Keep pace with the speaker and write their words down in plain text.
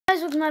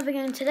guys, welcome to another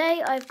game.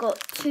 Today I've got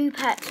 2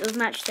 packs of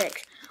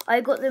matchsticks.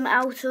 I got them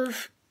out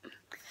of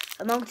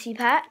a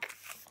multi-pack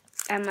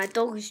and my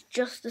dog has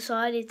just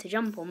decided to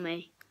jump on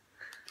me.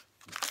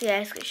 So yeah,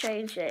 let's get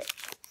straight into it.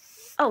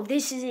 Oh,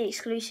 this is the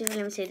exclusive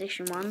limited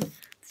edition one.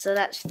 So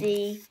that's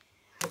the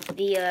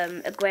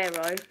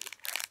Aguero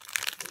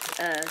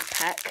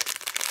pack.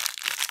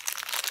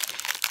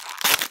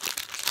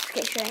 Let's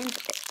get straight into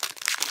it.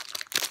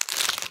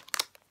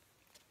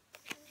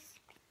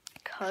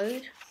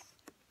 Code.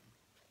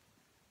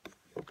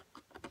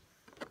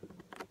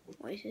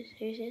 What is this?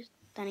 Who's this?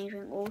 Danny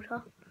drink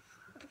water.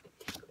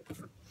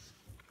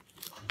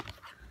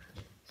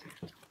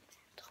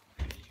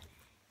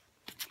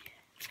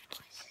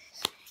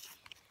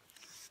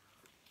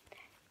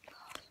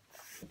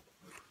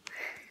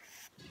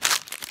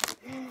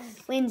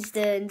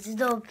 Winston,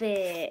 stop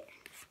it.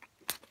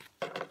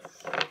 So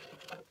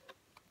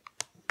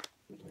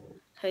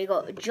we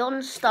got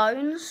John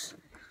Stones,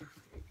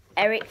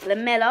 Eric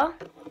Lamella,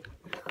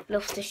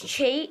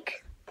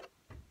 Loftus-Cheek,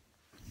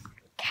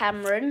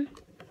 Cameron,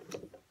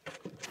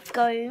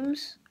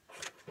 Gomes,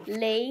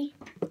 Lee,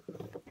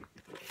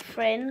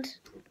 Friend,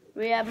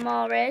 Riyad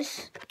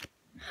Mahrez,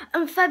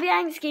 and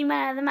Fabianski,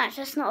 man of the match.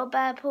 That's not a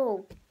bad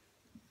pull.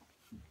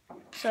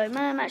 So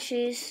man of the match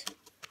is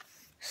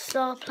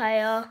star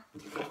player,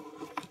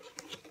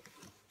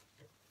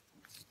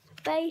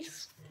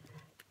 base.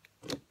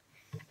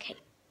 Okay,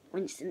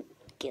 Winston,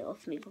 get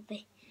off me,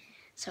 Bobby.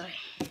 Sorry.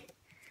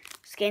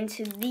 Let's get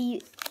into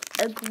the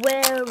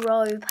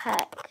Aguero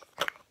pack.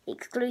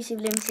 Exclusive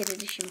limited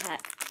edition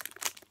pack.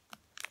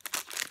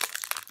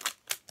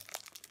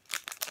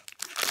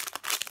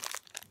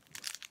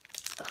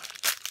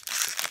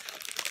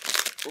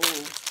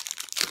 Oh,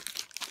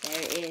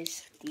 there it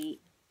is, the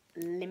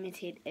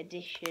limited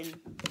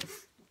edition.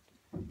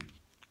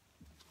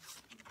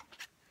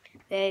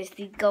 There's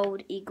the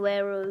gold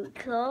Aguero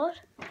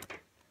code.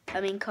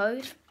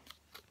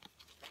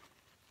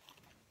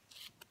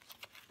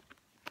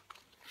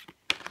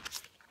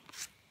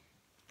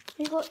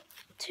 We've got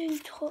 2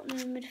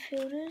 Tottenham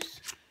midfielders.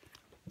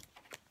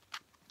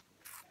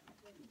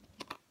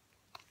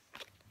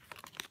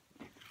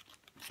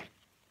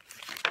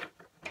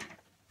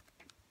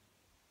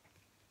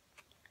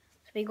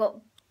 So we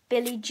got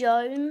Billy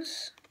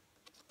Jones,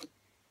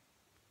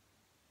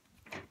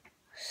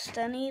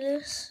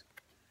 Stanislas,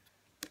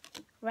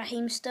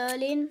 Raheem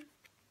Sterling.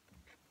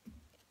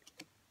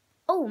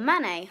 Oh,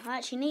 Mane. I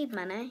actually need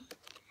Mane.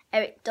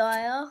 Eric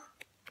Dyer.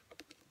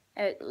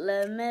 Eric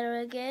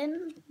Lamella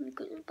again.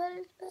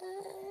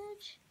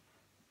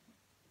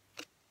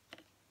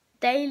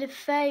 De La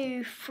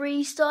Feu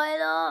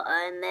freestyler,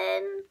 and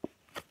then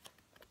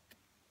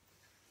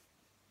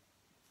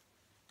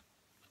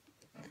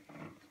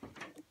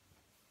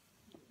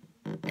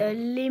a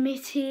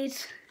limited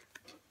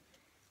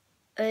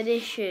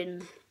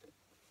edition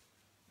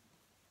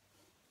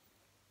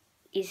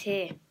is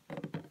here.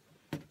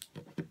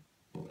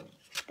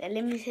 The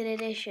limited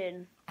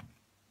edition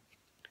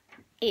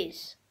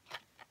is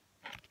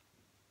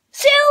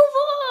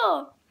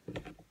silver!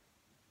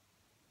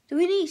 Do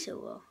we need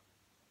silver?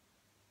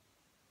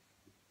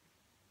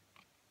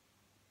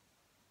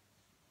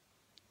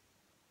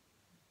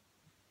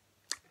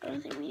 I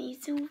don't think we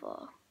need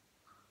silver.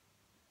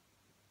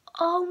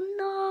 Oh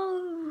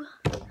no!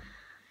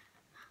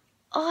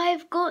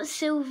 I've got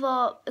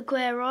silver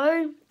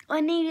Aguero.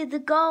 I needed the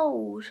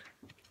gold.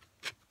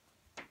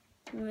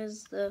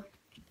 Where's the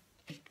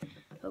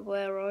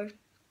Aguero?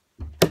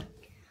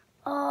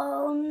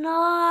 Oh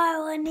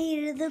no, I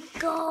needed the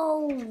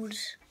gold.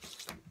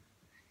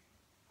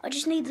 I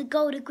just need the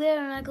gold Aguero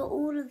and I got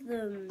all of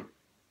them.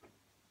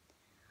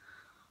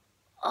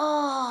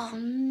 Oh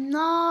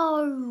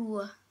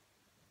no.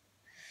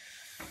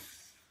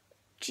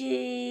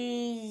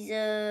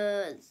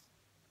 Jesus.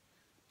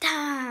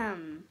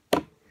 Damn.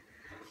 I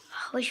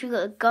wish we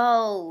got a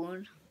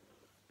gold.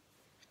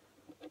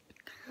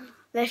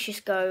 Let's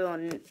just go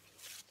on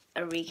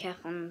a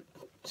recap on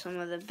some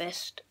of the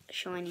best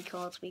shiny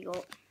cards we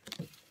got.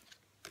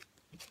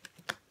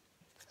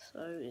 So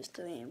it's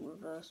doing it in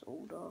reverse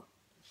order.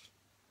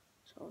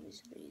 So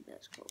obviously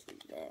that's got to be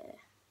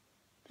there.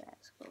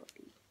 That's got to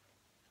be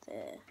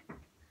there.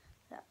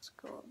 That's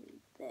got to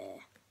be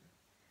there.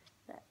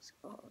 That's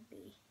got to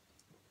be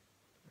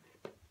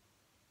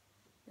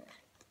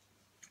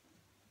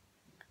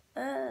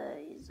there.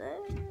 Is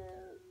there?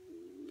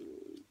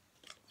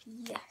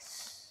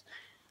 Yes.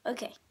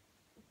 Okay.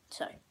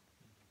 So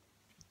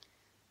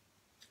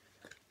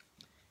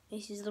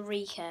this is the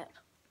recap.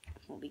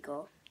 What we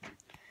got?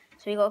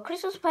 So we got a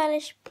Crystal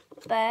Palace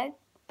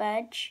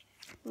badge,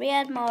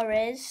 Riyad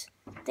Mahrez,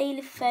 De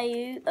La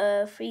Feu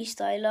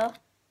freestyler,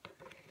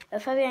 a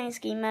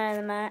Fabianski man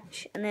of the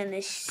match, and then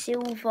this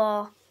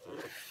silver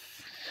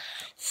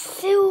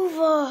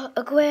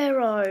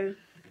Aguero.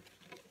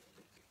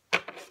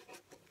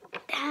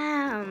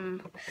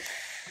 Damn,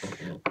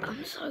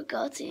 I'm so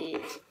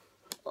gutted.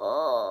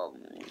 Oh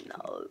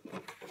no.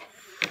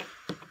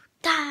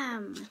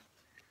 Damn.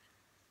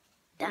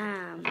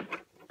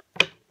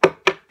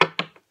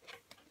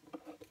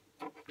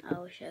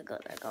 I wish I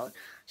got that gold.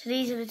 So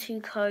these are the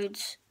 2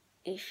 codes.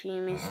 If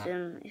you missed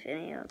them, if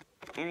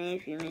any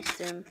of you missed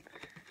them,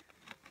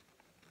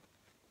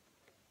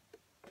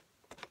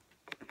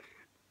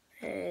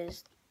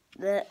 there's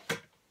that.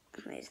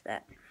 There's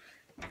that.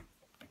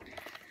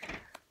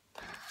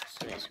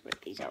 So let's rip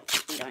these out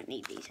because we don't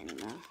need these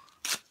anymore.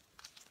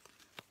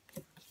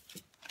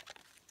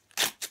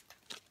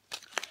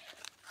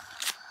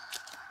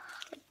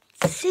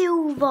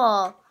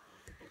 Silver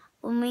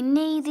when we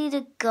needed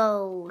a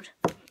gold.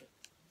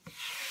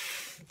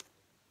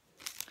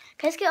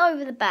 Let's get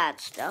over the bad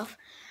stuff.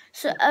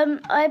 So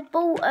I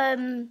got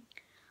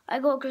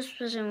a Christmas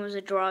present was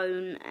a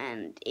drone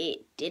and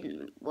it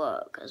didn't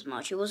work as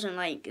much. It wasn't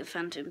like a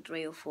Phantom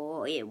 3 or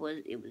 4. It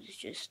was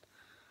just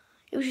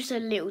a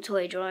little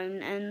toy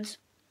drone and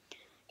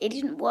it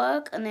didn't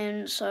work. And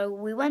then so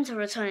we went to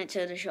return it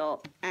to the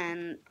shop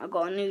and I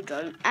got a new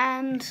drone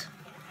and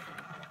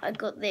I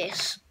got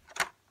this.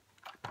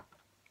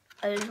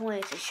 I just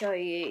wanted to show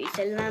you. It's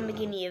a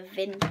Lamborghini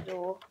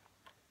Aventador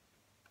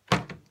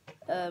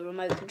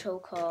remote control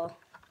car.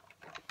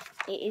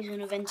 It is an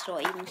Aventador,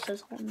 it even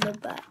says on the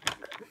back.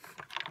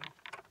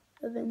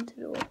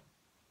 Aventador.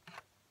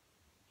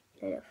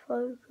 Let it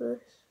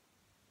focus.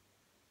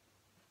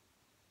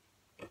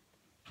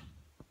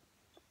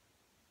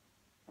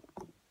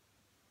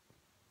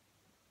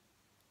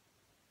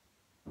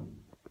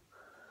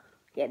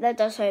 Yeah, that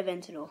does say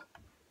Aventador.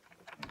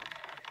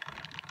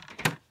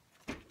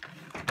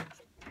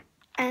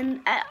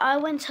 And I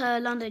went to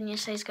London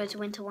yesterday to go to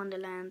Winter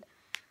Wonderland.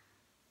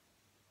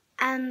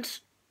 And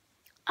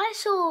I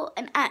saw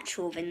an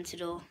actual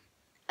Aventador,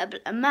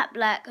 a matte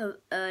black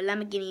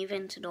Lamborghini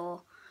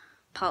Aventador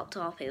parked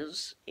up. It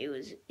was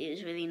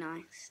really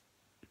nice.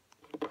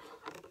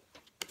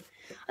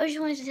 I just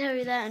wanted to tell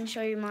you that and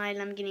show you my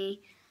Lamborghini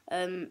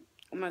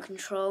remote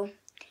control.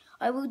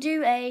 I will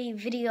do a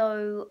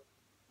video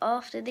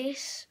after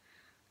this,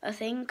 I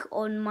think,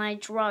 on my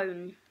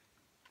drone.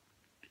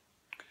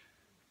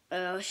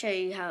 I'll show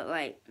you how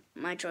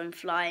my drone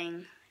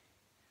flying.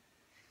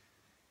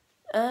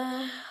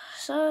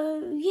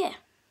 So yeah,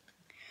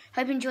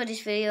 hope you enjoyed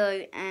this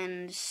video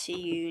and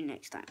see you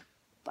next time.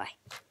 Bye.